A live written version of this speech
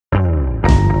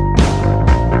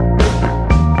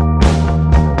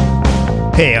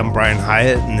Hey, I'm Brian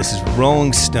Hyatt, and this is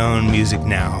Rolling Stone Music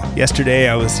Now. Yesterday,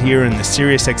 I was here in the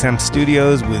SiriusXM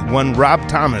studios with one Rob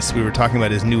Thomas. We were talking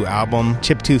about his new album,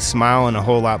 Chiptooth Smile, and a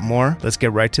whole lot more. Let's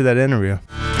get right to that interview.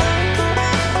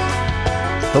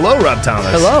 Hello, Rob Thomas.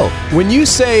 Hello. When you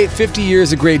say 50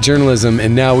 years of great journalism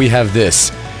and now we have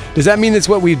this, does that mean that's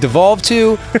what we've devolved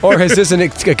to, or is this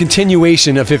a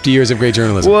continuation of 50 years of great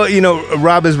journalism? Well, you know,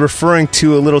 Rob is referring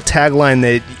to a little tagline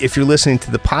that if you're listening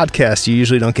to the podcast, you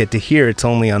usually don't get to hear. It's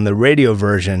only on the radio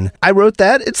version. I wrote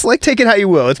that. It's like, take it how you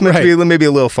will. It's meant to be maybe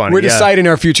a little funny. We're deciding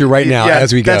our future right now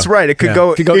as we go. That's right. It could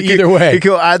go either way. It could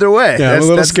go either way. Yeah, I'm a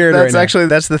little scared right now.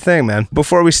 That's the thing, man.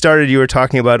 Before we started, you were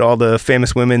talking about all the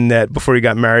famous women that before you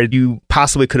got married, you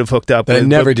possibly could have hooked up with.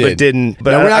 But didn't.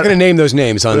 But we're not going to name those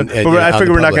names on I figured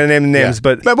we're not going to name the names,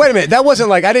 but wait a minute. That wasn't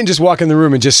like I didn't just walk in the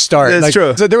room and just start. That's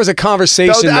true. So there was a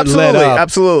conversation that led up.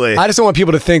 Absolutely. I just don't want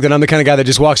people to think that I'm the kind of guy that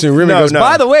just walks in the room and goes,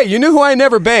 by the way, you knew who I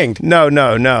never banged.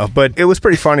 No. But it was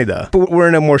pretty funny, though. But we're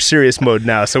in a more serious mode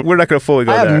now, so we're not going to fully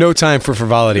go there. I have no time for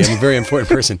frivolity. I'm a very important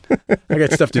person. I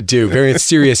got stuff to do. Very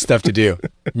serious stuff to do.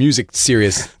 Music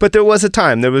serious. But there was a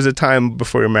time. There was a time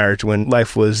before your marriage when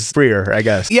life was freer, I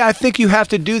guess. Yeah, I think you have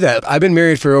to do that. I've been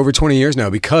married for over 20 years now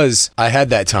because I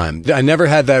had that time. I never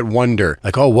had that wonder.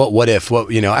 Like, oh, what if?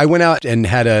 I went out and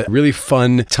had a really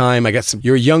fun time.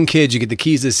 You're a young kid, you get the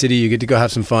keys to the city, you get to go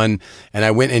have some fun. And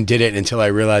I went and did it until I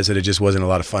realized that it just wasn't a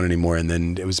lot of fun anymore. And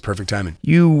then it was perfect timing.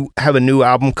 You have a new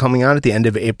album coming out at the end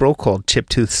of April called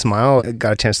Chiptooth Smile. I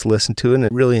got a chance to listen to it and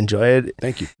really enjoy it.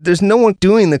 Thank you. There's no one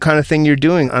doing the kind of thing you're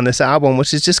doing on this album,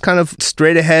 which is just kind of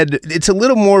straight ahead. It's a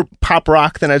little more pop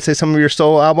rock than I'd say some of your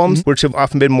solo albums, which have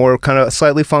often been more kind of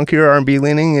slightly funkier R&B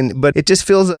leaning. But it just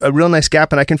feels a real nice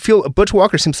gap. And I can feel Butch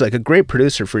Walker seems like a great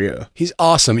producer for you. He's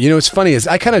awesome. You know, what's funny is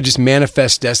I kind of just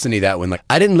manifest destiny that one. Like,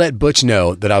 I didn't let Butch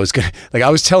know that I was going to, like, I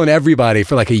was telling everybody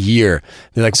for like a year.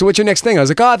 They're like, so what's your next thing? I was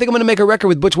like, I think I'm going to make a record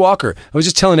with Butch Walker. I was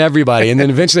just telling everybody. And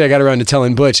then eventually I got around to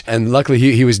telling Butch, and luckily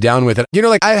he was down with it. You know,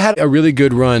 like, I had a really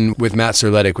good run with Matt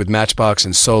Serletic, with Matchbox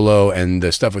and Solo and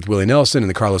the stuff with Willie Nelson and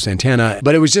the Carlos Santana.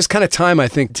 But it was just kind of time, I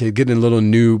think, to get in a little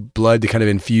new blood to kind of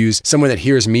infuse someone that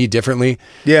hears me differently.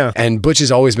 Yeah. And Butch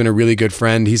has always been a really good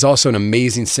friend. He's also an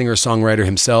amazing singer-songwriter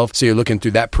himself. So you're looking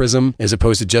through that prism as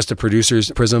opposed to just a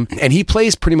producer's prism. And he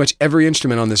plays pretty much every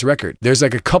instrument on this record. There's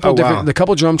like a couple the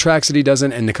couple drum tracks that he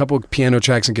doesn't and a couple piano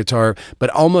tracks and guitar, but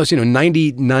almost,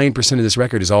 99% of this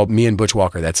record is all me and Butch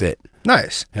Walker. That's it.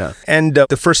 Nice. Yeah. And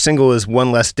the first single is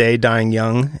One Less Day, Dying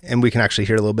Young, and we can actually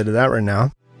hear a little bit of that right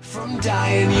now. From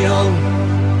dying young,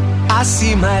 I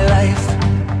see my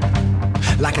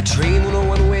life like a train on a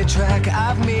one-way track.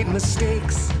 I've made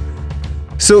mistakes.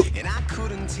 So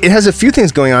it has a few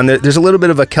things going on. There's a little bit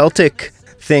of a Celtic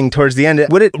thing towards the end.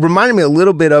 What it reminded me a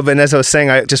little bit of, and as I was saying,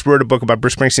 I just wrote a book about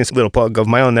Bruce Springsteen's little plug of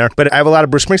my own there, but I have a lot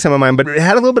of Bruce Springsteen in my mind, but it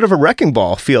had a little bit of a Wrecking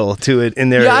Ball feel to it in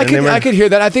there. Yeah, I could hear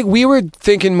that. I think we were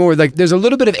thinking more like there's a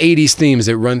little bit of 80s themes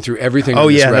that run through everything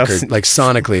on this record, like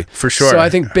sonically. For sure. So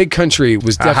I think Big Country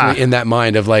was definitely in that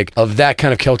mind of that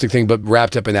kind of Celtic thing, but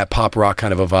wrapped up in that pop rock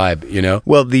kind of a vibe,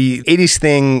 Well, the 80s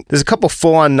thing, there's a couple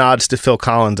full-on nods to Phil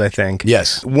Collins, I think.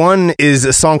 Yes. One is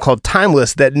a song called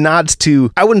Timeless that nods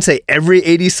to, I wouldn't say every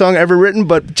 80s song ever written,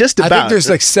 but just about. I think there's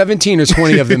like 17 or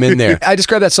 20 of them in there. I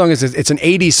describe that song as it's an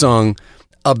 80s song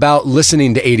about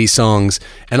listening to 80s songs,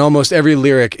 and almost every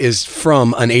lyric is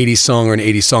from an 80s song or an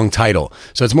 80s song title.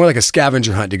 So it's more like a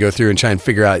scavenger hunt to go through and try and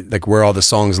figure out like where all the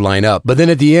songs line up. But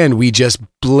then at the end, we just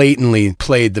blatantly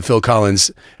played the Phil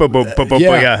Collins.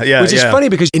 Which is funny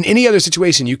because in any other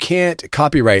situation, you can't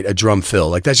copyright a drum fill.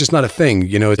 Like, that's just not a thing.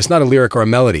 It's not a lyric or a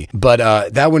melody.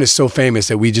 But that one is so famous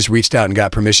that we just reached out and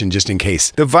got permission just in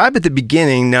case. The vibe at the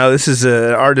beginning, now this is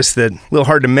an artist that a little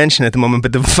hard to mention at the moment,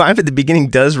 but the vibe at the beginning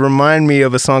does remind me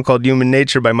of a song called Human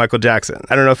Nature by Michael Jackson.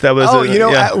 I don't know if that was...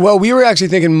 well, we were actually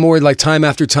thinking more like Time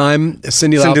After Time,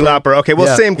 Cyndi Lauper. Okay,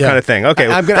 well, same kind of thing. Okay,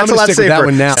 I'm going to stick with that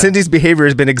one now. Cindy's behavior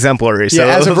has been exemplary.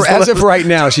 So as of right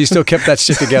now, she still kept that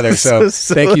shit together. So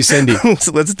thank you, Cindy.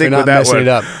 So let's stick with that one. It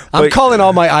up. I'm calling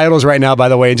all my idols right now, by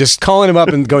the way, and just calling them up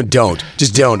and going, don't.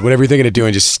 Just don't. Whatever you're thinking of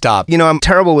doing, just stop. I'm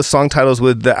terrible with song titles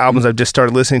with the albums I've just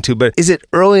started listening to, but is it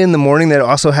Early in the Morning that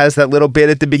also has that little bit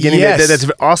at the beginning that's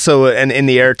also an In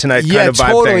the Air Tonight kind of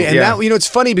vibe totally. thing? And that, it's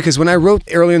funny because when I wrote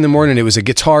Early in the Morning, it was a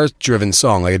guitar-driven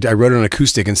song. Like, I wrote it on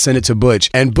acoustic and sent it to Butch,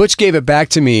 and Butch gave it back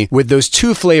to me with those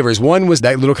two flavors. One was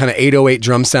that little kind of 808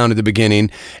 drum sound at the beginning,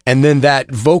 train, and then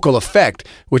that vocal effect,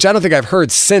 which I don't think I've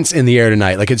heard since In the Air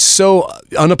Tonight. Like, it's so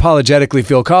unapologetically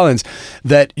Phil Collins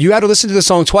that you have to listen to the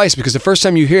song twice, because the first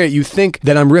time you hear it, you think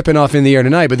that I'm ripping off In the Air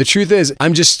Tonight, but the truth is,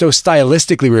 I'm just so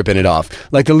stylistically ripping it off.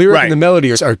 Like, the lyric and the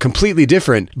melody are completely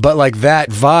different, but like that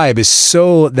vibe is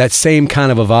so that same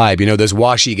kind of a vibe. You know, those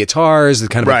washy guitars, the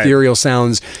kind of ethereal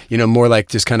sounds, you know, more like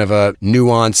just kind of a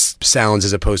nuanced sounds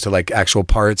as opposed to like actual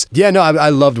parts. Yeah, no, I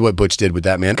loved what Butch did with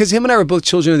that, man. Because him and I were both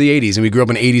children of the 80s, and we grew up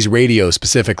on 80s radio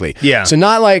specifically. Yeah. So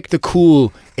not like the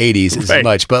cool 80s as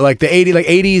much, but like the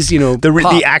 80s, you know,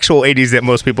 the actual 80s that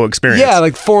most people experience. Yeah,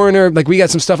 like Foreigner, like we got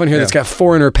some stuff on here that's got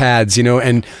Foreigner pads, you know,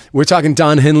 and we're talking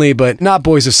Don Henley, but not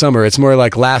Boys of Summer. It's more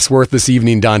like Last Worthless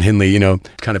Evening Don Henley, you know,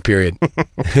 kind of period.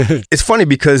 It's funny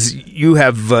because you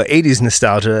have 80s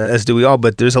nostalgia, as do we all,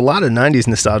 but there's a lot of 90s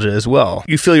nostalgia as well.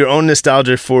 You feel your own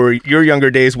nostalgia for your younger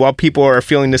days while people are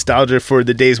feeling nostalgia for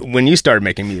the days when you started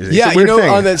making music. Yeah, you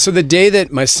know, so the day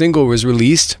that my single was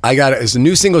released, as the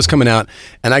new single was coming out,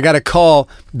 and I got a call.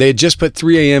 They had just put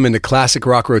 3 a.m. into classic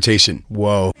rock rotation.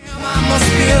 Whoa. I must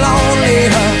be lonely,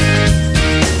 huh?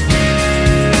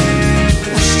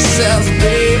 She says,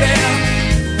 baby,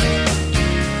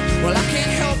 well, I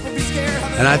can't help but be scared.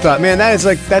 And I thought, man,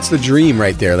 that's the dream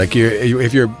right there. Like,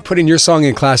 if you're putting your song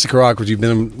in classic rock, which you've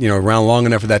been, you know, around long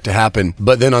enough for that to happen,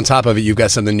 but then on top of it, you've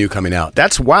got something new coming out.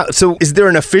 That's wild. So is there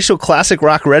an official classic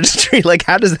rock registry? Like,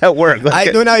 how does that work?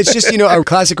 Like, no, it's just, you know, our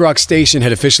classic rock station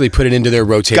had officially put it into their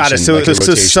rotation. Got it.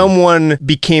 So someone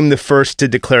became the first to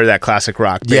declare that classic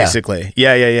rock, basically.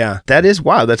 Yeah. That is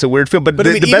wild. That's a weird feel. But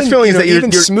the best feeling is that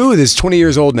you're Smooth is 20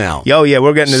 years old now. Oh, yeah,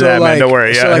 we're getting to that, man. Don't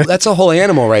worry. Yeah. So like, that's a whole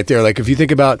animal right there. Like, if you think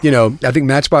about, you know, I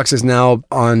think Matchbox is now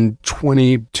on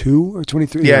 22 or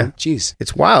 23. Yeah. Jeez.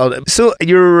 It's wild. So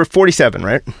you're 47,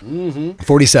 right? Mm-hmm.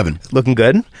 47. Looking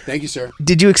good. Thank you, sir.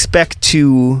 Did you expect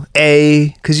to,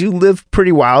 because you lived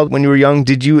pretty wild when you were young,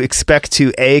 did you expect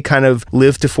to, kind of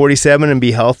live to 47 and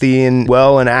be healthy and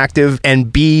well and active,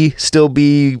 and B, still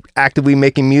be actively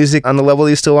making music on the level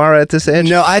you still are at this age?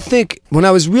 No, I think when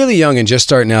I was really young and just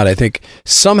starting out, I think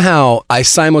somehow I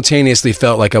simultaneously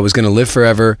felt like I was going to live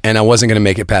forever and I wasn't going to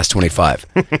make it past 25.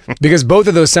 Because both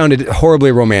of those sounded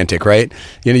horribly romantic, right?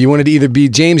 You know, you wanted to either be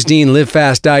James Dean, live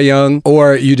fast, die young,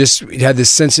 or you just had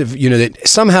this sense of, you know, that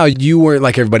somehow you weren't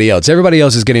like everybody else. Everybody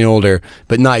else is getting older,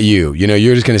 but not you. You know,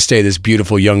 you're just going to stay this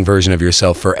beautiful young version of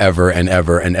yourself forever and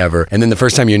ever and ever. And then the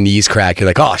first time your knees crack, you're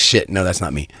like, oh shit, no, that's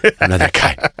not me. I'm not that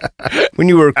guy. When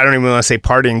you were, I don't even want to say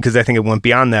partying, because I think it went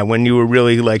beyond that. When you were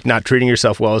really like not treating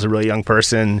yourself well as a really young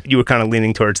person, you were kind of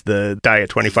leaning towards the die at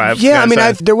 25. Yeah, I mean,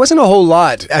 there wasn't a whole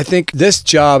lot. I think this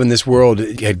job in this world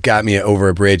had got me over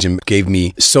a bridge and gave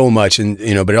me so much, and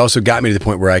you know, but it also got me to the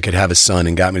point where I could have a son,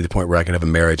 and got me to the point where I could have a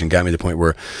marriage, and got me to the point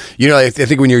where, you know, I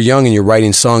think when you're young and you're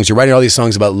writing songs, you're writing all these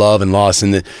songs about love and loss,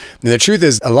 and the truth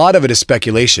is, a lot of it is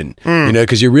speculation, you know,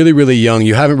 because you're really, really young,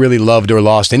 you haven't really loved or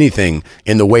lost anything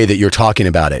in the way that you're talking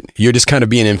about it. You're just kind of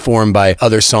being informed by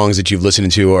other songs that you've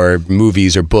listened to, or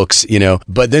movies or books, you know,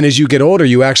 but then as you get older,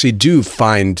 you actually do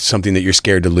find something that you're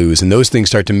scared to lose, and those things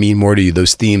start to mean more to you.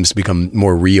 Those themes become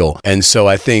more real, and so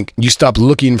I think you stop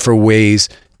looking for ways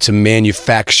to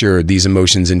manufacture these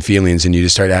emotions and feelings, and you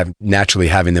just start naturally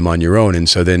having them on your own, and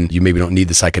so then you maybe don't need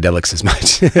the psychedelics as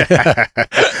much.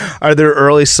 Are there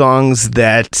early songs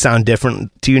that sound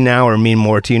different to you now, or mean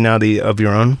more to you now of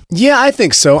your own? Yeah, I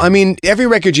think so. I mean, every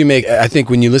record you make, I think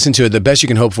when you listen to it, the best you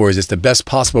can hope for is it's the best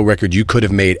possible record you could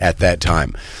have made at that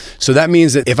time. So that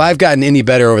means that if I've gotten any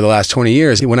better over the last 20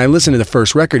 years, when I listen to the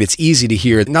first record, it's easy to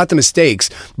hear not the mistakes,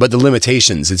 but the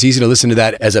limitations. It's easy to listen to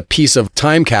that as a piece of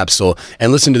time capsule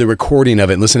and listen to the recording of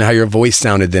it, and listen to how your voice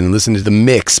sounded then, and listen to the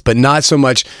mix, but not so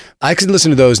much. I can listen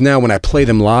to those now when I play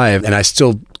them live, and I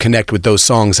still connect with those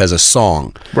songs as a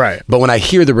song. Right. But when I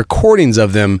hear the recordings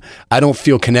of them, I don't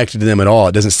feel connected to them at all.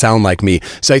 It doesn't sound like me.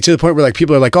 So like, to the point where like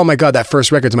people are like, oh my God, that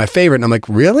first record's my favorite. And I'm like,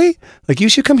 really? Like, you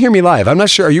should come hear me live. I'm not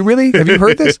sure. Are you really? Have you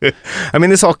heard this? I mean,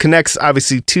 this all connects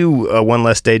obviously to One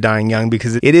Less Day Dying Young,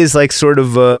 because it is like sort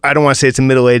of I don't want to say it's a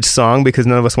middle-aged song, because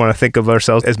none of us want to think of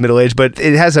ourselves as middle-aged, but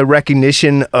it has a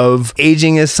recognition of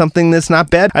aging as something that's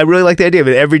not bad. I really like the idea of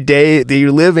it. Every day that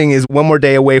you're living is one more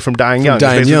day away from dying young.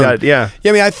 Dying young. Yeah.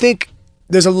 I mean, I think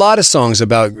there's a lot of songs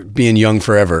about being young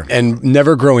forever and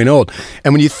never growing old.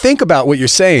 And when you think about what you're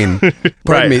saying,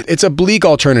 pardon me, it's a bleak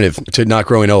alternative to not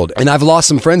growing old. And I've lost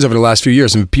some friends over the last few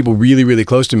years, and people really, really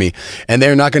close to me, and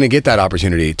they're not going to get that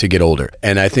opportunity to get older.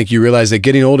 And I think you realize that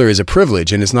getting older is a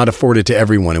privilege, and it's not afforded to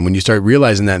everyone. And when you start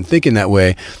realizing that and thinking that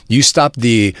way, you stop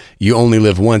the you only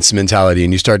live once mentality,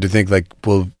 and you start to think like,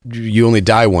 well, you only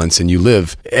die once, and you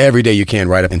live every day you can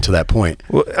right up until that point.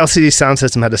 Well, LCD Sound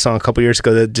System had a song a couple years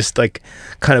ago that just like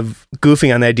kind of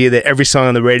goofing on the idea that every song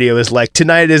on the radio is like,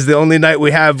 tonight is the only night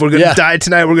we have. We're going to die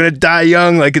tonight. We're going to die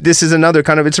young. Like, this is another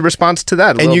kind of, it's a response to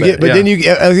that. Then you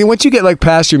get, I think once you get like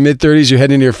past your mid-30s, you're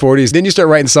heading into your 40s, then you start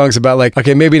writing songs about like,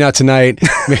 okay, maybe not tonight,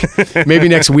 maybe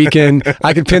next weekend.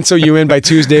 I can pencil you in by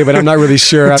Tuesday, but I'm not really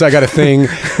sure. So I got a thing.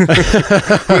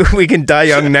 We can die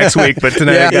young next week, but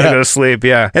tonight I gotta go to sleep.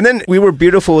 Yeah. And then We Were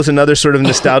Beautiful is another sort of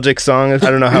nostalgic song. I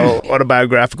don't know how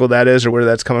autobiographical that is or where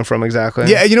that's coming from exactly.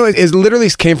 Yeah, it literally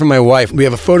came from my wife. We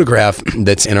have a photograph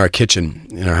that's in our kitchen,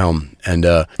 in our home. And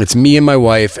it's me and my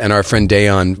wife and our friend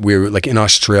Dayon. We were like in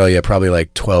Australia probably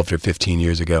like 12 to 15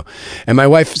 years ago. And my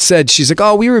wife said, she's like,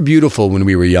 oh, we were beautiful when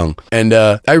we were young. And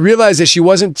I realized that she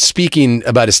wasn't speaking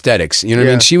about aesthetics. You know what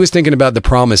I mean? She was thinking about the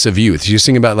promise of youth. She was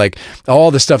thinking about like all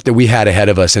the stuff that we had ahead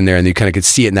of us in there. And you kind of could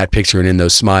see it in that picture and in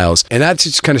those smiles. And that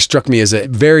just kind of struck me as a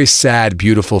very sad,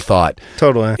 beautiful thought.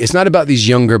 Totally. It's not about these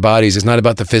younger bodies. It's not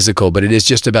about the physical, but it is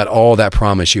just about all that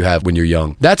promise you have when you're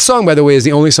young. That song, by the way, is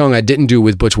the only song I didn't do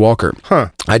with Butch Walker. Huh.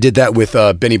 I did that with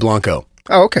Benny Blanco.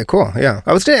 Oh, okay, cool. Yeah.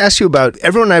 I was going to ask you about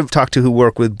everyone I've talked to who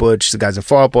work with Butch, the guys in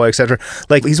Fall Out Boy, etc.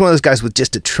 Like, he's one of those guys with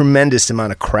just a tremendous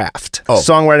amount of craft.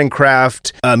 Songwriting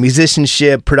craft,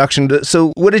 musicianship, production.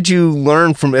 So what did you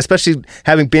learn from, especially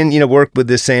having been, worked with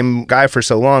this same guy for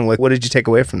so long? Like, what did you take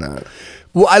away from that?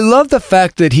 Well, I love the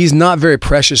fact that he's not very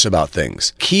precious about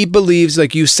things. He believes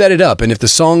like you set it up, and if the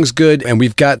song's good and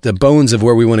we've got the bones of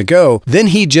where we want to go, then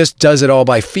he just does it all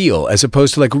by feel, as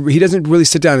opposed to like, he doesn't really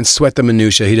sit down and sweat the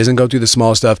minutia. He doesn't go through the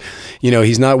small stuff.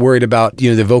 He's not worried about,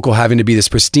 the vocal having to be this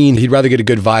pristine. He'd rather get a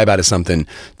good vibe out of something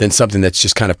than something that's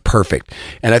just kind of perfect.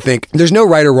 And I think there's no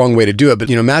right or wrong way to do it, but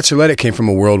Matt Serletic came from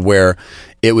a world where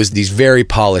it was these very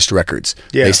polished records.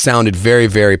 Yeah. They sounded very,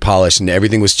 very polished, and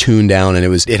everything was tuned down, and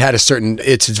it had a certain,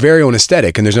 it's its very own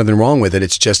aesthetic, and there's nothing wrong with it.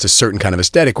 It's just a certain kind of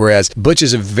aesthetic, whereas Butch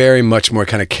is a very much more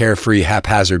kind of carefree,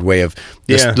 haphazard way of,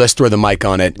 let's throw the mic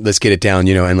on it, let's get it down,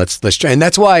 and let's try. And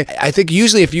that's why I think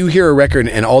usually if you hear a record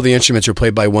and all the instruments are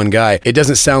played by one guy, it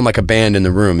doesn't sound like a band in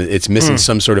the room. It's missing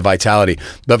some sort of vitality.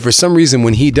 But for some reason,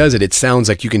 when he does it, it sounds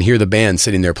like you can hear the band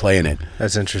sitting there playing it.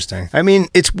 That's interesting. I mean,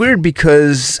 it's weird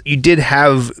because you did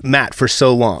have Matt for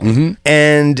so long. Mm-hmm.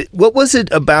 And what was it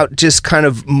about just kind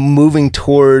of moving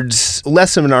towards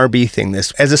less of an R&B thing?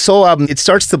 This, as a solo album, it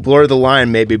starts to blur the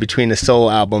line maybe between a solo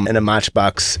album and a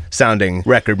Matchbox sounding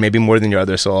record, maybe more than your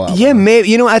other solo album. Yeah,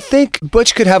 maybe. I think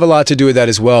Butch could have a lot to do with that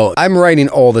as well. I'm writing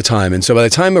all the time, and so by the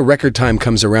time a record time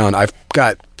comes around, I've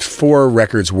got 4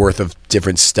 records worth of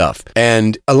different stuff.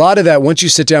 And a lot of that, once you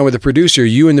sit down with the producer,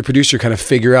 you and the producer kind of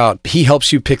figure out, he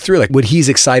helps you pick through like what he's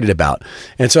excited about.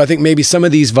 And so I think maybe some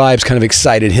of these vibes kind of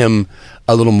excited him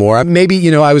a little more.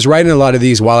 Maybe, I was writing a lot of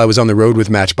these while I was on the road with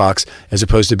Matchbox as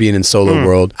opposed to being in solo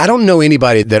world. I don't know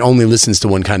anybody that only listens to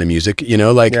one kind of music,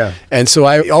 and so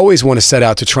I always want to set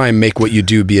out to try and make what you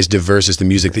do be as diverse as the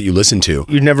music that you listen to.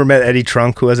 You've never met Eddie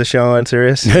Trunk, who has a show on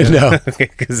Sirius? No.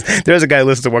 Because there's a guy who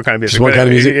listens to one kind of music. Just one kind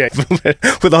of music? Yeah.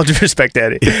 With all due respect to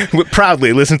Eddie.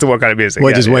 Proudly listens to one kind of music.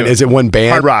 Is it one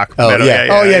band? Hard rock. Oh, metal.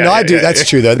 Yeah. I do. That's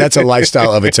true, though. That's a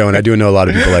lifestyle of its own. I do know a lot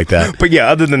of people like that. But yeah,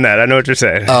 other than that, I know what you're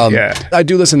saying. I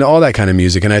do listen to all that kind of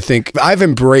music, and I think I've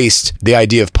embraced the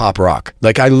idea of pop rock.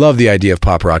 Like, I love the idea of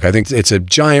pop rock. I think it's a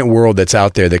giant world that's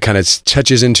out there that kind of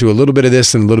touches into a little bit of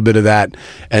this and a little bit of that.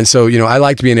 And so, I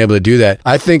liked being able to do that.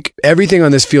 I think everything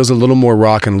on this feels a little more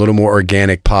rock and a little more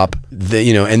organic pop, and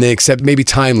then except maybe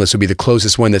Timeless would be the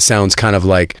closest one that sounds kind of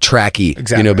like tracky,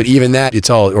 exactly. But even that, it's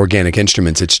all organic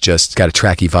instruments. It's just got a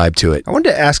tracky vibe to it. I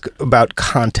wanted to ask about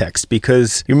context,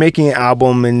 because you're making an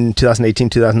album in 2018,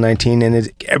 2019,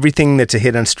 and everything that's a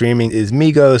hit on streaming is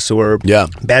Migos or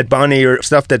Bad Bunny or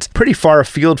stuff that's pretty far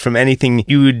afield from anything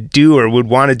you would do or would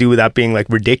want to do without being like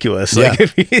ridiculous. Yeah.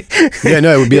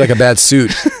 It would be like a bad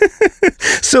suit.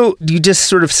 So do you just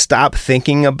sort of stop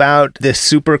thinking about this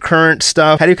super current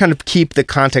stuff? How do you kind of keep the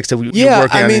context of you're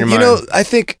working on in your mind? I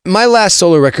think my last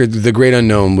solo record, The Great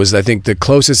Unknown, was I think the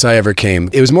closest I ever came.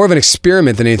 It was more of an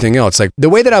experiment than anything else. Like, the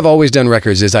way that I've always done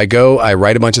records is I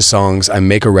write a bunch of songs, I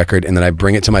make a record, and then I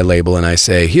bring it to my label and I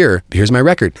say, here's my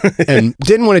record. And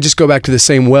didn't want to just go back to the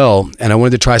same well, and I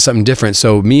wanted to try something different.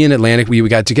 So me and Atlantic, we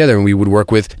got together and we would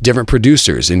work with different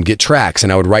producers and get tracks,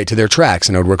 and I would write to their tracks,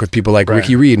 and I would work with people like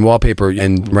Ricky Reed and Wallpaper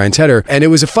and Ryan Tedder. And it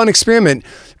was a fun experiment,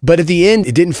 But at the end,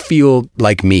 it didn't feel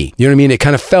like me. You know what I mean? It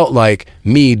kind of felt like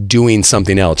me doing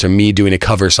something else or me doing a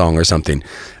cover song or something.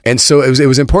 And so it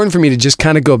was important for me to just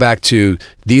kind of go back to,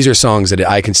 these are songs that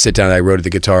I can sit down, I wrote at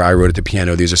the guitar, I wrote at the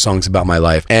piano, these are songs about my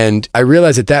life. And I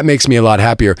realized that makes me a lot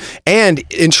happier. And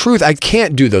in truth, I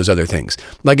can't do those other things.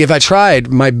 Like if I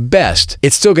tried my best,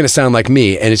 it's still going to sound like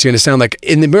me. And it's going to sound like,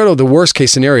 in the middle of the worst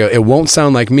case scenario, it won't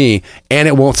sound like me and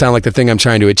it won't sound like the thing I'm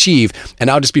trying to achieve.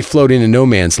 And I'll just be floating in no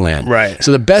man's land. Right.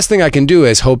 So the best thing I can do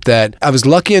is hope that I was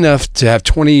lucky enough to have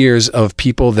 20 years of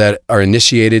people that are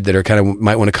initiated, that are kind of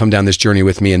might want to come down this journey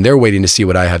with me, and they're waiting to see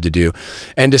what I have to do.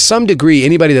 And to some degree,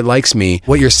 anybody that likes me,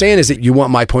 what you're saying is that you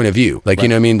want my point of view. Like, right. You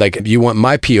know what I mean? Like you want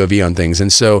my POV on things.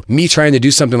 And so me trying to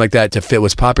do something like that to fit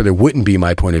what's popular wouldn't be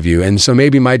my point of view. And so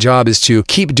maybe my job is to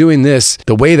keep doing this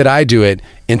the way that I do it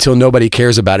until nobody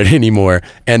cares about it anymore,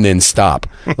 and then stop.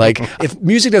 Like if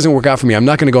music doesn't work out for me, I'm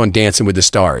not going to go on Dancing with the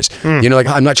Stars. You know, like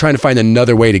I'm not trying to find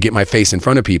another way to get my face in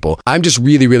front of people. I'm just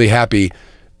really, really happy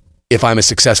if I'm a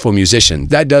successful musician.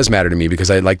 That does matter to me,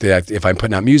 because I like that if I'm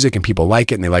putting out music and people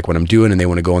like it and they like what I'm doing and they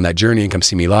want to go on that journey and come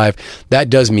see me live, that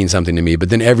does mean something to me. But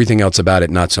then everything else about it,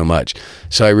 not so much.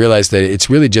 So I realized that it's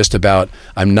really just about,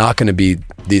 I'm not going to be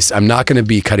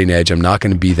cutting edge. I'm not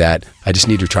going to be that. I just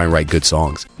need to try and write good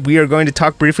songs. We are going to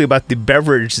talk briefly about the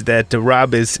beverage that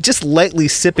Rob is just lightly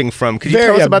sipping from. Could you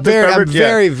tell us about this beverage?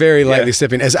 I'm very lightly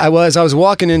sipping. As I was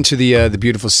walking into the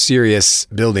beautiful Sirius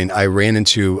building, I ran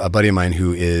into a buddy of mine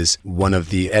who is one of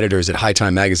the editors at High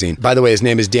Time magazine. By the way, his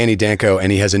name is Danny Danko,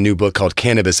 and he has a new book called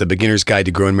Cannabis, A Beginner's Guide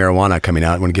to Growing Marijuana, coming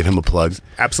out. I want to give him a plug.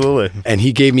 Absolutely. And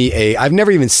he gave me I've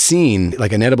never even seen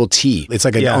like an edible tea. It's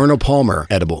like an Arnold Palmer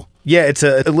edible. Yeah, it's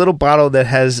a little bottle that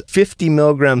has 50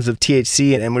 milligrams of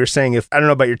THC, and we were saying, I don't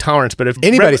know about your tolerance, but if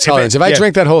anybody's tolerance, if I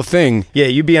drank that whole thing,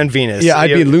 you'd be on Venus. Yeah, I'd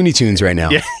be in Looney Tunes right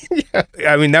now. Yeah.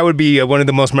 I mean, that would be one of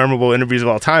the most memorable interviews of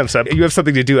all time. So you have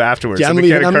something to do afterwards. Yeah, so I'm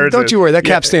leaving. Don't you worry, that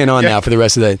cap's staying on now for the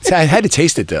rest of the. I had to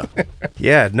taste it though.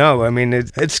 Yeah, no, I mean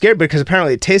it's scary because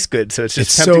apparently it tastes good, so it's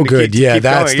just so good.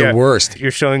 That's the worst.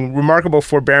 You're showing remarkable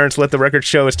forbearance. Let the record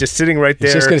show. It's just sitting right there.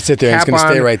 It's just going to sit there. It's going to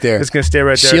stay right there. It's going to stay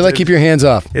right there. Sheila, keep your hands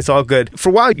off. It's all good. For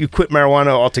a while, you quit marijuana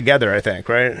altogether, I think,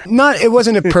 right? It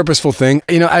wasn't a purposeful thing.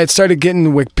 You know, I had started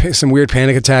getting some weird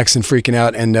panic attacks and freaking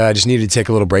out, and I just needed to take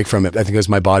a little break from it. I think it was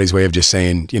my body's way of just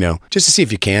saying, just to see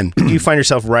if you can. Do you find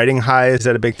yourself writing high? Is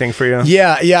that a big thing for you?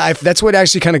 Yeah. That's what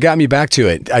actually kind of got me back to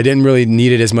it. I didn't really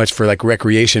need it as much for like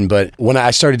recreation, but when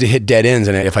I started to hit dead ends,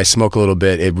 and if I smoke a little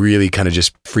bit, it really kind of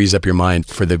just frees up your mind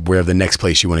for where the next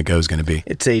place you want to go is going to be.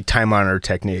 It's a time-honored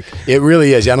technique. It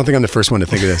really is. I don't think I'm the first one to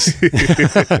think of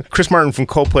this. Chris Martin from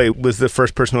Coldplay was the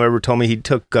first person who ever told me he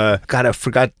took, I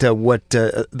forgot what,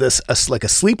 like a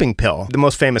sleeping pill. The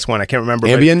most famous one, I can't remember.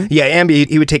 Ambien? Ambien.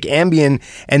 He would take Ambien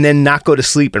and then not go to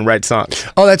sleep and write songs.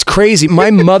 Oh, that's crazy.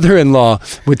 My mother-in-law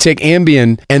would take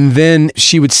Ambien and then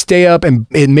she would stay up, and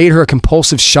it made her a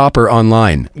compulsive shopper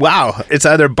online. Wow. It's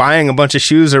either buying a bunch of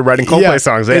shoes or writing Coldplay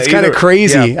songs. It's kind of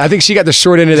crazy. Yeah. I think she got the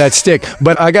short end of that stick,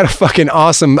 but I got a fucking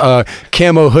awesome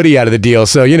camo hoodie out of the deal,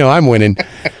 so I'm winning.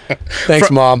 Thanks,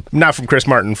 Mom. Not from Chris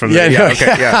Martin.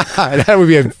 That would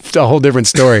be a whole different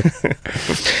story.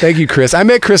 Thank you, Chris. I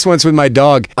met Chris once with my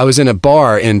dog. I was in a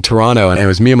bar in Toronto, and it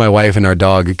was me and my wife and our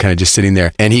dog kind of just sitting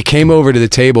there. And he came over to the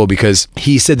table because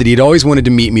he said that he'd always wanted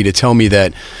to meet me, to tell me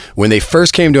that when they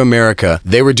first came to America,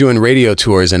 they were doing radio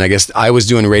tours, and I guess I was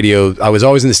doing radio. I was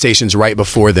always in the stations right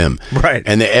before them. Right.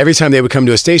 And every time they would come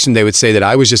to a station, they would say that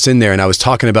I was just in there and I was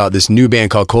talking about this new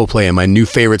band called Coldplay and my new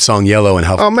favorite song, Yellow, and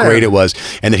how great it was,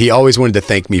 and that he always wanted to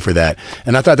thank me for that.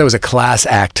 And I thought that was a class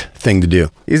act thing to do.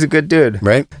 He's a good dude.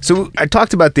 Right? So I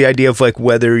talked about the idea of like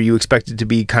whether you expected to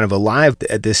be kind of alive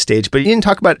at this stage, but you didn't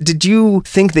talk about, did you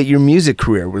think that your music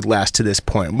career would last to this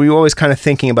point? Were you always kind of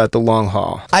thinking about the long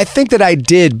haul? I think that I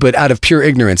did, but out of pure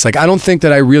ignorance. Like, I don't think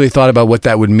that I really thought about what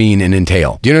that would mean and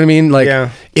entail. Do you know what I mean?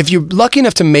 Like, if you're lucky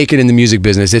enough to make it in the music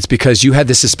business, it's because you had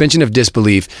this suspension of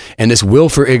disbelief and this will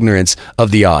for ignorance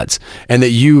of the odds. And that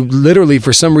you literally,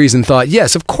 for some reason, thought,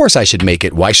 yes, of course I should make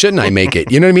it. Why shouldn't I make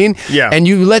it? You know what I mean? Yeah. And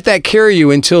you let that carry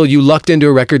you until you lucked into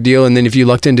a record deal. And then if you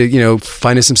lucked into,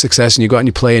 finding some success and you go out and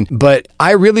you play. But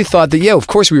I really thought that, of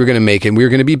course we were going to make it. And we were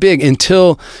going to be big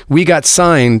until we got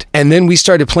signed. And then we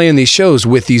started playing these shows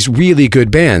with these really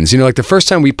good bands. Like the first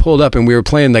time we pulled up and we were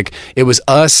playing, like it was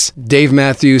us, Dave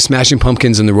Matthews, Smashing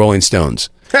Pumpkins, and the Rolling Stones.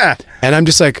 And I'm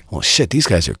just like, well, shit, these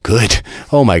guys are good.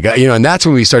 Oh my God. And that's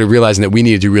when we started realizing that we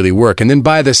needed to really work. And then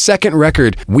by the second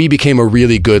record, we became a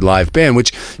really good live band,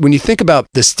 which when you think about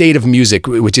the state of music,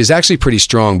 which is actually pretty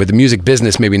strong, but the music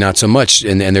business, maybe not so much.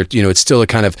 And they're, it's still a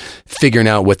kind of figuring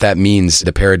out what that means,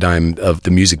 the paradigm of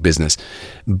the music business.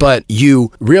 But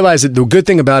you realize that the good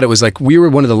thing about it was like we were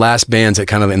one of the last bands that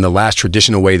kind of in the last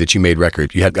traditional way that you made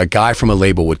record. You had a guy from a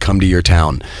label would come to your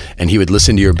town and he would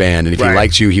listen to your band, and if he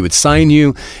liked you, he would sign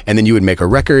you, and then you would make a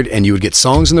record and you would get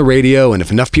songs on the radio, and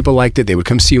if enough people liked it, they would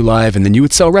come see you live, and then you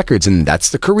would sell records, and that's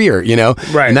the career, you know?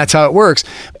 Right. And that's how it works.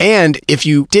 And if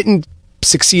you didn't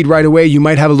succeed right away, you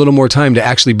might have a little more time to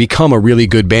actually become a really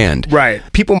good band. Right.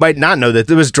 People might not know that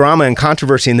there was drama and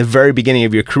controversy in the very beginning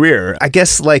of your career. I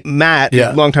guess like Matt,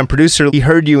 longtime producer, he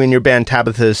heard you in your band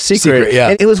Tabitha's Secret. Yeah.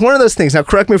 And it was one of those things. Now,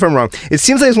 correct me if I'm wrong. It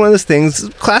seems like it's one of those things,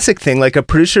 classic thing, like a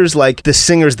producer's like the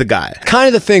singer's the guy. Kind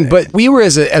of the thing, but we were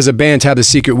as a band, Tabitha's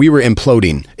Secret, we were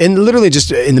imploding. And literally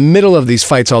just in the middle of these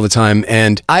fights all the time.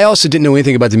 And I also didn't know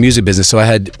anything about the music business. So I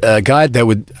had a guy that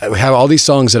would have all these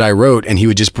songs that I wrote, and he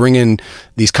would just bring in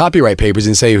these copyright papers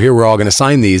and say, here, we're all going to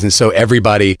sign these. And so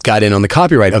everybody got in on the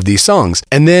copyright of these songs.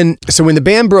 And then, so when the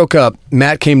band broke up,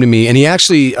 Matt came to me, and he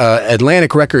actually,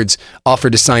 Atlantic Records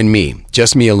offered to sign me,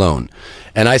 just me alone.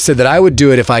 And I said that I would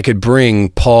do it if I could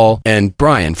bring Paul and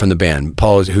Brian from the band.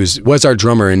 Paul, was our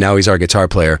drummer, and now he's our guitar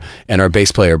player, and our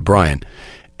bass player, Brian.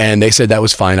 And they said that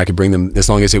was fine. I could bring them as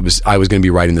long as I was going to be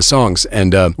writing the songs.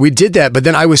 And we did that. But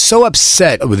then I was so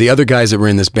upset with the other guys that were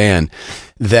in this band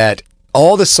that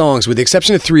all the songs, with the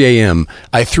exception of 3 a.m.,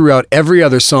 I threw out every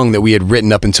other song that we had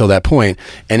written up until that point,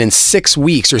 and in 6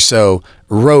 weeks or so,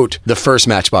 wrote the first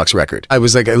Matchbox record. I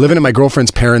was like living at my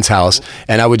girlfriend's parents' house,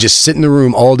 and I would just sit in the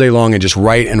room all day long and just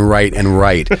write and write and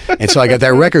write. And so I got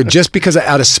that record just because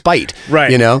out of spite,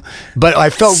 you know? But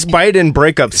I felt... Spite and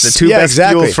breakups, the two best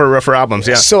fuels for albums,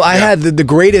 So I had the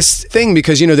greatest thing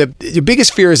because, you know, the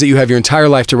biggest fear is that you have your entire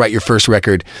life to write your first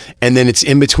record, and then it's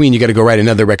in between, you got to go write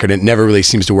another record, and it never really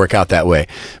seems to work out that way.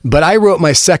 But I wrote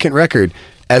my second record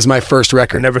as my first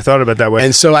record. I never thought about it that way.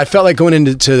 And so I felt like going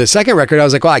into the second record, I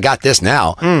was like, well, I got this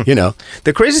now, you know.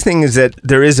 The crazy thing is that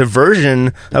there is a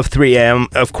version of 3 a.m.,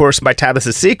 of course, by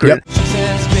Tabitha's Secret. Yep. She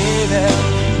says, baby,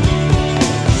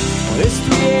 it's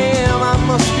 3 a.m., I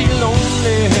must be lonely.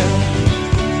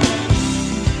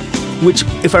 Which,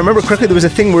 if I remember correctly, there was a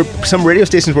thing where some radio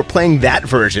stations were playing that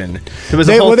version. There was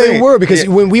a whole thing. They were, because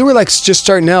when we were like just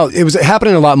starting out, it was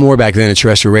happening a lot more back then in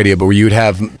terrestrial radio, but where you would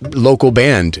have local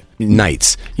band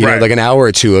nights, you know, like an hour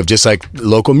or two of just like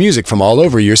local music from all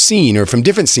over your scene or from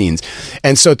different scenes.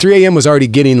 And so 3 a.m. was already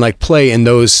getting like play in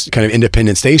those kind of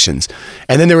independent stations.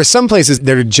 And then there were some places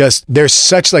that are just, they're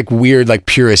such like weird, like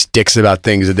purist dicks about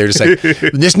things that they're just like,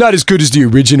 it's not as good as the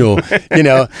original, you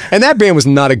know? And that band was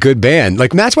not a good band.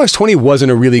 Like Matchbox 20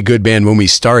 wasn't a really good band when we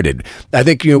started. I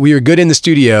think, you know, we were good in the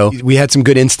studio. We had some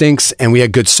good instincts and we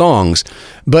had good songs,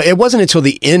 but it wasn't until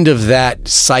the end of that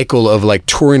cycle of like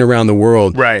touring around the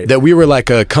world that we were like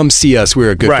a come see us. We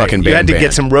were a good fucking band. You had to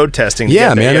get some road testing.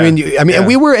 Yeah, man. I mean, and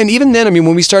we were, and even then, I mean,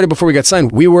 when we started before we got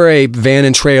signed, we were a van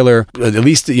and trailer, at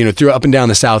least, you know, through up and down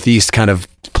the Southeast kind of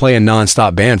playing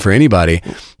nonstop band for anybody.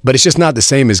 But it's just not the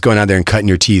same as going out there and cutting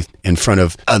your teeth in front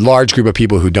of a large group of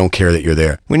people who don't care that you're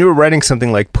there. When you were writing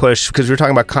something like Push, because we were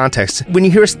talking about context, when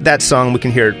you hear that song, we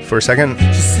can hear it for a second.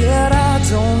 She said, I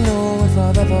don't know if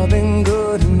I've ever been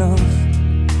good enough.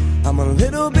 I'm a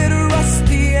little bit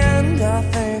rusty and I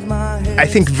think my head... I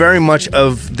think very much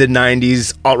of the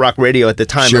 90s alt-rock radio at the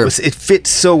time. Sure. It fit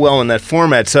so well in that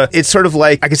format. So it's sort of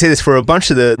like, I can say this for a bunch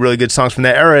of the really good songs from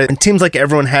that era. It seems like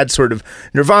everyone had sort of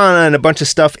Nirvana and a bunch of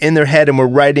stuff in their head and were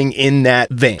writing in that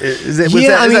vein. Is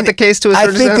that the case to a certain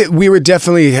extent? I think that we were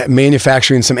definitely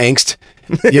manufacturing some angst.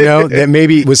 You know, that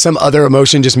maybe was some other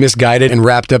emotion just misguided and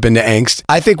wrapped up into angst.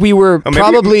 I think we were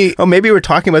maybe we're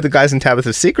talking about the guys in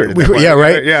Tabitha's Secret. Yeah,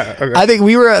 right? Yeah. Okay. I think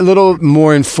we were a little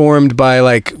more informed by,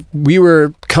 like, we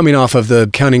were coming off of the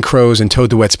Counting Crows and Toad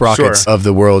the Wet Sprockets of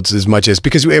the world as much as,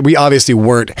 because we obviously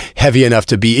weren't heavy enough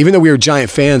to be, even though we were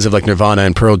giant fans of like Nirvana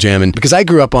and Pearl Jam, and because I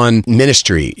grew up on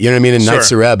Ministry, you know what I mean, and Night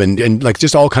Sareb and like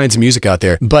just all kinds of music out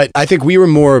there. But I think we were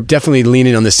more definitely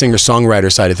leaning on the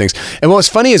singer-songwriter side of things. And what was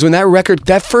funny is when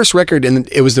that first record, and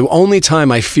it was the only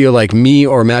time I feel like me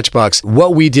or Matchbox,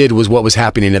 what we did was what was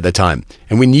happening at the time.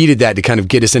 And we needed that to kind of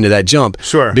get us into that jump.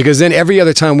 Sure. Because then every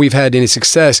other time we've had any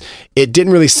success, it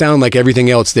didn't really sound like everything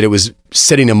else that it was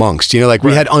sitting amongst, you know, like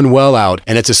we had Unwell out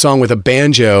and it's a song with a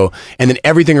banjo, and then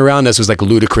everything around us was like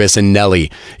Ludacris and Nelly,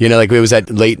 you know, like it was that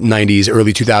late 90s,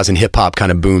 early 2000 hip hop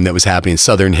kind of boom that was happening,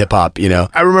 Southern hip hop, you know.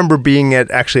 I remember being at,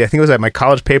 actually, I think it was at my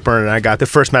college paper, and I got the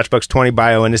first Matchbox 20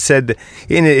 bio, and it said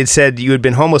you had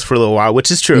been homeless for a little while, which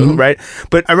is true, right?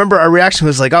 But I remember our reaction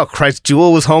was like, oh Christ,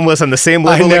 Jewel was homeless on the same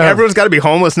level. Like everyone's got to be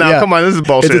homeless now. Come on, this is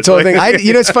bullshit. It's a total thing.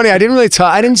 You know, it's funny. I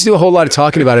didn't do a whole lot of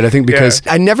talking about it. I think because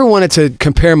I never wanted to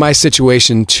compare my situation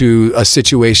to a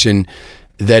situation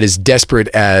that is desperate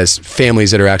as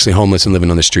families that are actually homeless and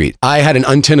living on the street. I had an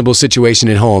untenable situation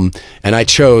at home, and I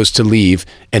chose to leave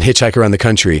and hitchhike around the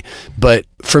country. But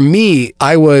for me,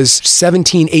 I was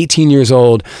 17, 18 years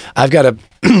old. I've got a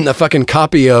fucking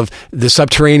copy of The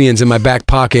Subterraneans in my back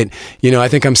pocket. You know, I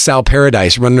think I'm Sal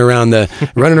Paradise running around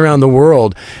the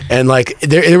world. And like,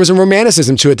 there was a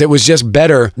romanticism to it that was just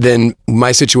better than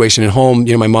my situation at home.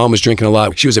 You know, my mom was drinking a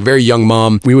lot. She was a very young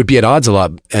mom. We would be at odds a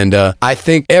lot. And I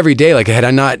think every day, like, had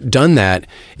I not done that,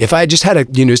 if I had just had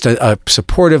a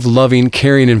supportive, loving,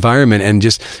 caring environment and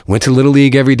just went to Little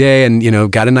League every day and, you know,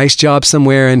 got a nice job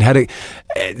somewhere and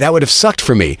that would have sucked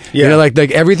for me. Yeah. You know, like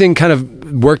everything kind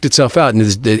of worked itself out.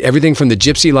 And everything from the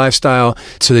gypsy lifestyle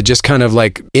to the just kind of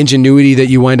like ingenuity that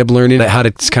you wind up learning, how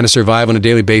to kind of survive on a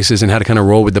daily basis and how to kind of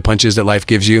roll with the punches that life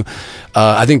gives you.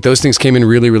 I think those things came in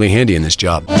really, really handy in this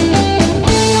job.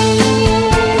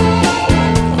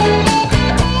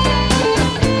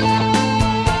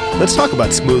 Let's talk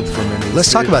about Smooth for a minute.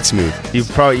 Let's talk about Smooth.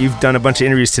 You've done a bunch of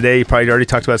interviews today. You probably already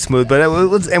talked about Smooth, but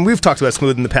and we've talked about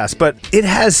Smooth in the past. But it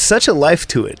has such a life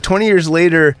to it. 20 years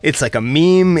later, it's like a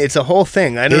meme. It's a whole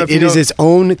thing. I don't know if it is its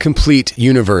own complete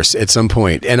universe at some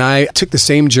point. And I took the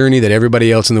same journey that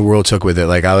everybody else in the world took with it.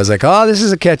 Like I was like, oh, this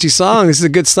is a catchy song. This is a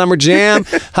good summer jam.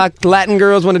 Hot Latin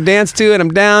girls want to dance to it. I'm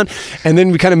down. And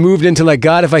then we kind of moved into like,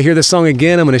 God, if I hear this song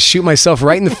again, I'm going to shoot myself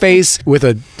right in the face with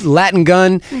a Latin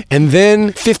gun. And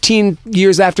then 15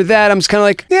 years after that, I'm just kind of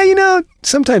like, yeah, you know,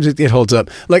 sometimes it holds up.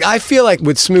 Like, I feel like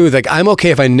with Smooth, like, I'm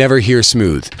okay if I never hear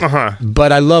Smooth,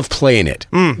 but I love playing it.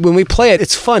 When we play it,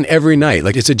 it's fun every night.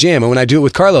 Like, it's a jam. And when I do it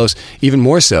with Carlos, even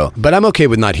more so. But I'm okay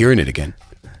with not hearing it again.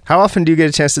 How often do you get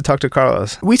a chance to talk to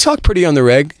Carlos? We talk pretty on the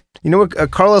reg. You know what?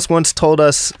 Carlos once told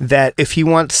us that if he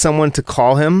wants someone to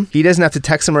call him, he doesn't have to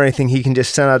text them or anything. He can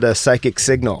just send out a psychic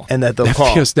signal and that they'll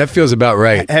call. That feels about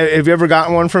right. Have you ever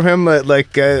gotten one from him?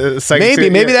 Like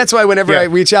psychic Maybe that's why whenever I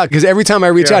reach out, because every time I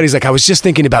reach out, he's like, I was just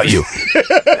thinking about you.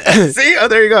 See? Oh,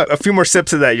 there you go. A few more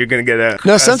sips of that, you're going to get a...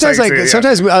 No, sometimes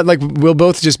we'll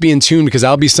both just be in tune because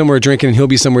I'll be somewhere drinking and he'll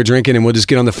be somewhere drinking and we'll just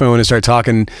get on the phone and start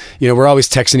talking. You know, we're always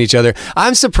texting each other.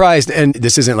 I'm surprised, and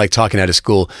this isn't like talking out of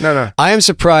school. No. I am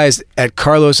surprised at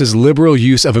Carlos's liberal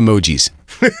use of emojis.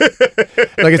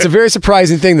 Like, it's a very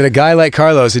surprising thing that a guy like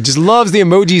Carlos, it just loves the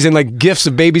emojis and like gifs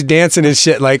of babies dancing and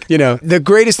shit. Like, you know, the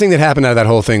greatest thing that happened out of that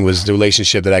whole thing was the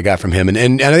relationship that I got from him.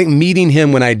 And I think meeting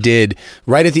him when I did,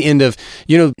 right at the end of,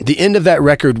 you know, the end of that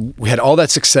record, we had all that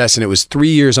success and it was 3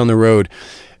 years on the road.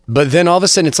 But then all of a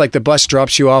sudden, it's like the bus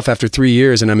drops you off after 3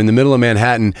 years and I'm in the middle of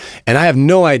Manhattan and I have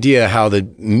no idea how the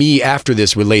me after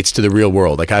this relates to the real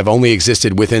world. Like, I've only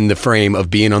existed within the frame of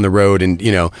being on the road and,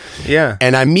 you know. Yeah.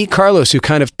 And I meet Carlos, who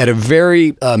kind of at a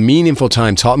very meaningful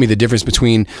time taught me the difference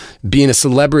between being a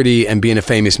celebrity and being a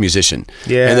famous musician.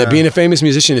 Yeah. And that being a famous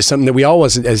musician is something that we all,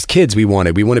 as kids, we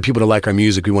wanted. We wanted people to like our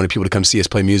music. We wanted people to come see us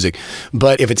play music.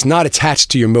 But if it's not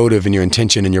attached to your motive and your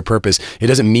intention and your purpose, it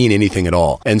doesn't mean anything at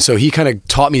all. And so he kind of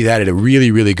taught me that at a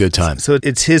really, really good time. So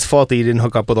it's his fault that you didn't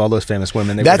hook up with all those famous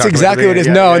women. That's exactly what it is.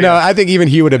 No, I think even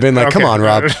he would have been like, come on,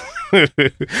 Rob.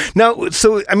 Now,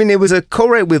 so I mean, it was a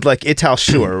co-write with like Ital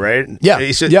Shore, right?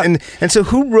 Yeah. So, yeah. And so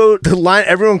who wrote the line?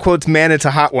 Everyone quotes "Man, it's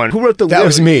a hot one." Who wrote the? That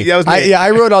was me. That was me.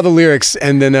 I wrote all the lyrics,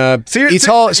 and then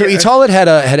Ital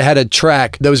had a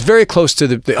track that was very close to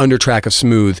the under track of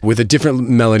Smooth with a different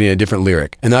melody and a different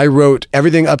lyric. And I wrote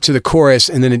everything up to the chorus,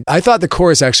 and then I thought the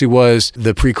chorus actually was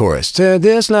the pre-chorus.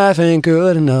 This life ain't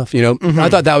good enough. You know, I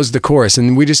thought that was the chorus,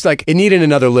 and we just like it needed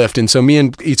another lift, and so me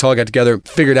and Ital got together,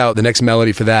 figured out the next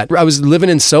melody for that. I was living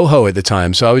in Soho at the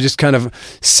time, so I was just kind of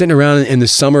sitting around in the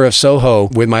summer of Soho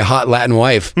with my hot Latin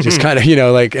wife, just kind of, you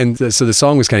know, like, and so the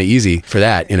song was kind of easy for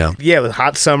that, you know. Yeah, it was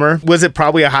hot summer. Was it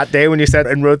probably a hot day when you sat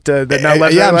and wrote the Now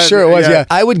Left? Yeah, I'm sure it was, yeah.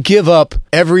 I would give up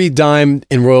every dime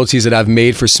in royalties that I've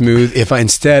made for Smooth if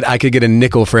I could get a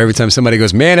nickel for every time somebody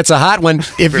goes, man, it's a hot one.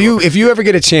 If you ever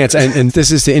get a chance, and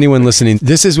this is to anyone listening,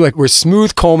 this is where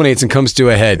Smooth culminates and comes to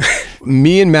a head.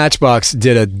 Me and Matchbox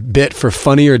did a bit for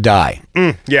Funny or Die.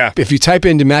 Yeah. If you type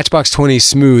into Matchbox 20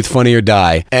 Smooth, Funny or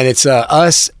Die, and it's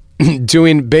us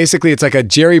doing, basically it's like a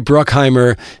Jerry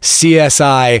Bruckheimer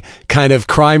CSI kind of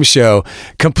crime show,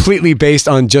 completely based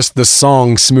on just the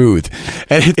song Smooth.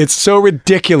 And it's so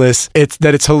ridiculous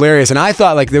that it's hilarious. And I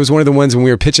thought like there was one of the ones when we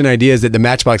were pitching ideas that the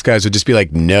Matchbox guys would just be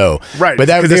like, no. Right. But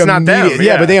that it's not them.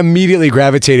 Yeah, but they immediately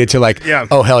gravitated to like,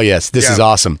 oh hell yes, this is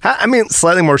awesome. I mean,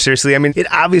 slightly more seriously, I mean, it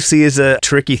obviously is a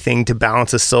tricky thing to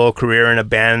balance a solo career and a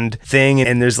band thing.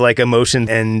 And there's like emotion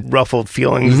and ruffled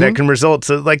feelings that can result.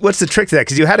 So like, what's the trick to that?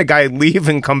 Because you had a guy leave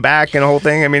and come back and the whole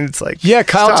thing. I mean, it's like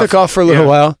Kyle took off for a little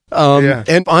while.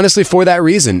 And honestly, for that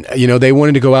reason, they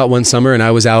wanted to go out one summer and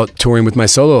I was out touring with my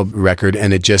solo record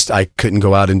and I couldn't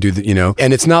go out and do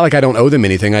and it's not like I don't owe them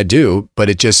anything. I do, but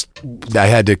I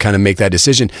had to kind of make that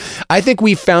decision. I think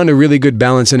we found a really good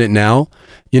balance in it now.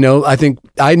 I think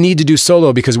I need to do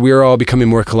solo because we're all becoming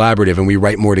more collaborative and we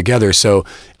write more together. So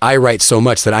I write so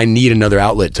much that I need another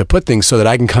outlet to put things so that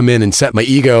I can come in and set my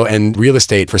ego and real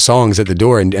estate for songs at the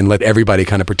door and let everybody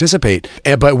kind of participate.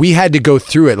 But we had to go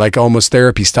through it like almost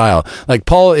therapy style. Like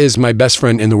Paul is my best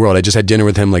friend in the world. I just had dinner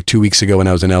with him like 2 weeks ago when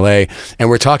I was in LA and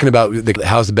we're talking about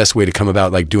how's the best way to come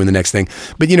about like doing the next thing.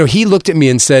 But he looked at me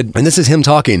and said, and this is him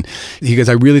talking, he goes,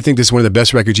 I really think this is one of the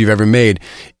best records you've ever made.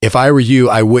 If I were you,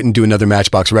 I wouldn't do another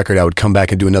Matchbox record. I would come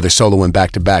back and do another solo one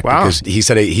back to back because he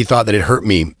said he thought that it hurt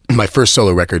me, my first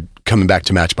solo record, coming back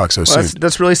to Matchbox so soon.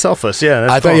 That's really selfless. Yeah.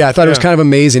 I thought it was kind of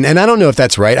amazing. And I don't know if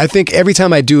that's right. I think every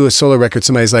time I do a solo record,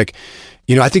 somebody's like,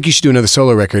 I think you should do another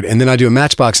solo record. And then I do a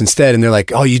Matchbox instead. And they're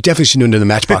like, oh, you definitely should do another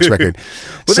Matchbox record.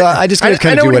 I just kind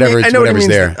of do whatever's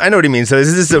there. I know what he means. So this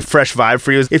is a fresh vibe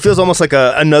for you. It feels almost like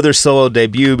another solo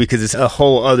debut because it's a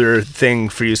whole other thing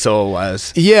for you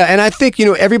solo-wise. Yeah. And I think,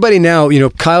 everybody now,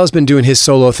 Kyle's been doing his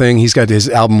solo thing. He's got his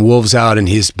album Wolves out and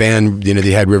his band,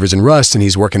 they had Rivers and Rust, and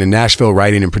he's working in Nashville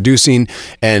writing and producing.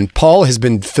 And Paul has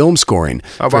been film scoring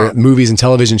for movies and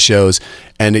television shows.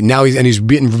 And now he's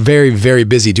getting very, very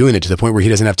busy doing it to the point where he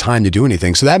doesn't have time to do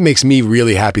anything. So that makes me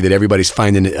really happy that everybody's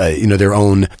finding, their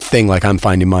own thing like I'm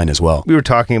finding mine as well. We were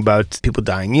talking about people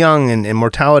dying young and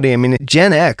mortality. I mean,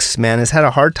 Gen X, man, has had a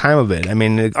hard time of it. I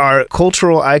mean, our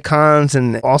cultural icons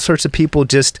and all sorts of people,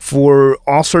 just for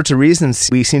all sorts of reasons,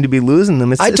 we seem to be losing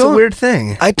them. It's a weird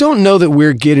thing. I don't know that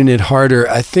we're getting it harder.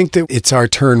 I think that it's our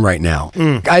turn right now.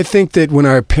 I think that when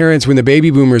the baby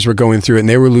boomers were going through it and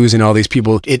they were losing all these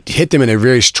people, it hit them in a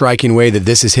very striking way that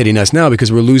this is hitting us now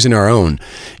because we're losing our own,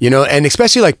 and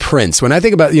especially like Prince. When I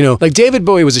think about, like David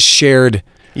Bowie was a shared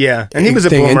and he was a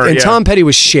boomer. And Tom Petty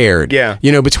was shared,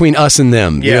 between us and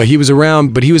them. He was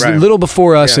around, but he was a little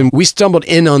before us, and we stumbled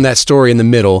in on that story in the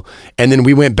middle, and then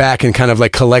we went back and kind of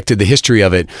like collected the history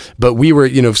of it. But we were,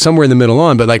 somewhere in the middle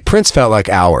on. But like Prince felt like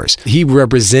ours. He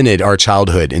represented our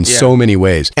childhood in so many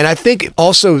ways. And I think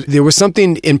also there was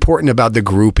something important about the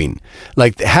grouping,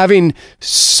 like having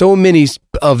so many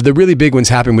of the really big ones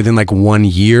happen within like 1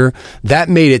 year. That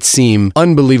made it seem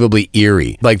unbelievably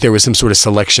eerie, like there was some sort of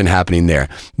selection happening there.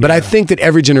 But I think that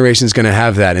every generation is going to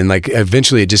have that. And like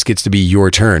eventually it just gets to be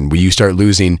your turn where you start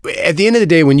losing. At the end of the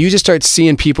day, when you just start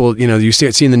seeing people, you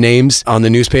start seeing the names on the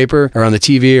newspaper or on the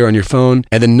TV or on your phone,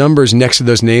 and the numbers next to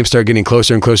those names start getting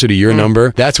closer and closer to your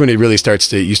number, that's when it really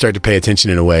you start to pay attention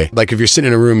in a way. Like if you're sitting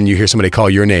in a room and you hear somebody call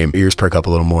your name, ears perk up a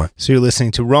little more. So you're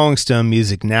listening to Rolling Stone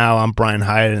Music Now. I'm Brian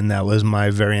Hyatt, and that was my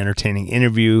very entertaining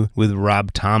interview with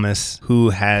Rob Thomas,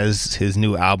 who has his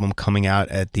new album coming out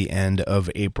at the end of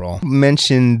April.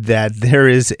 Mentioned that there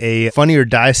is a Funny or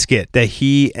Die skit that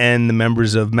he and the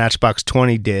members of Matchbox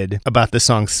 20 did about the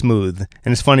song Smooth.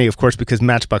 And it's funny, of course, because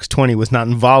Matchbox 20 was not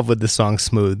involved with the song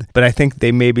Smooth, but I think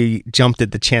they maybe jumped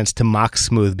at the chance to mock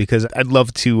Smooth, because I'd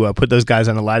love to put those guys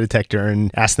on a lie detector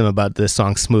and ask them about the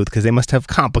song Smooth, because they must have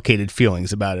complicated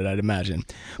feelings about it, I'd imagine.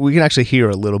 We can actually hear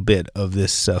a little bit of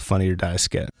this Funny or Die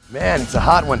skit. Man, it's a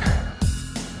hot one.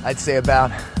 I'd say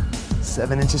about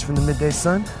 7 inches from the midday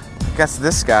sun. I guess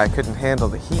this guy couldn't handle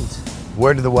the heat.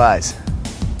 Word to the wise.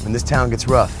 When this town gets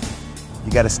rough,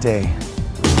 you gotta stay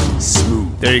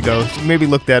smooth. There you go. Maybe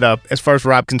look that up. As far as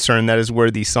Rob's concerned, that is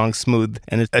where the song Smooth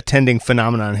and its attending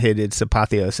phenomenon hit its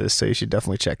apotheosis, so you should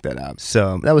definitely check that out.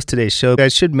 So that was today's show. I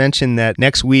should mention that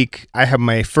next week I have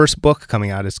my first book coming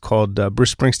out. It's called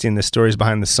Bruce Springsteen, The Stories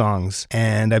Behind the Songs,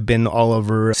 and I've been all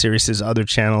over Sirius's other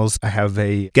channels. I have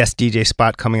a guest DJ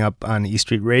spot coming up on E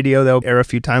Street Radio that will air a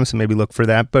few times, so maybe look for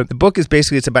that. But the book is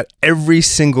basically, it's about every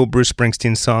single Bruce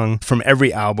Springsteen song from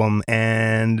every album,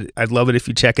 and I'd love it if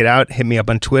you check it out. Hit me up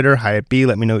on Twitter, Hyatt B.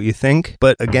 Let me know what you think.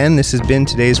 But again, this has been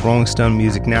today's Rolling Stone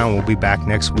Music Now, and we'll be back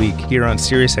next week here on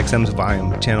SiriusXM's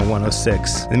Volume, channel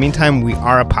 106. In the meantime, we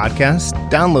are a podcast.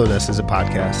 Download us as a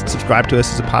podcast. Subscribe to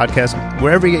us as a podcast,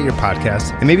 wherever you get your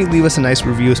podcasts, and maybe leave us a nice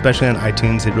review, especially on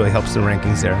iTunes. It really helps the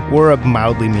rankings there. Or a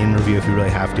mildly mean review if you really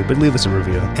have to, but leave us a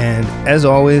review. And as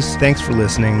always, thanks for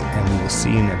listening, and we will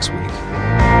see you next week.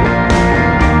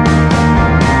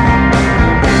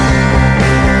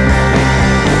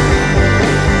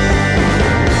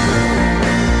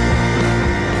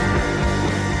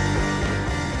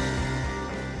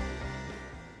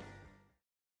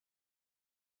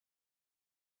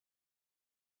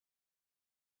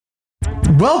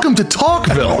 Welcome to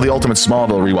Talkville, the ultimate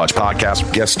Smallville rewatch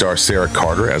podcast. Guest star Sarah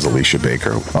Carter as Alicia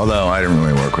Baker, although I didn't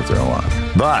really work with her a lot.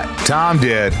 But Tom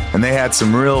did, and they had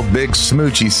some real big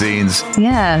smoochy scenes.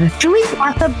 Yeah. Can we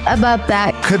talk about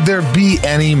that? Could there be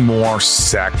any more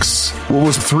sex? What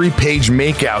was a 3-page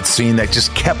makeout scene that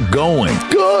just kept going?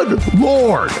 Good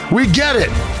Lord, we get it.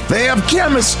 They have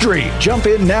chemistry. Jump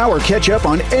in now or catch up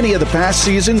on any of the past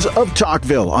seasons of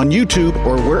Talkville on YouTube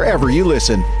or wherever you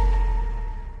listen.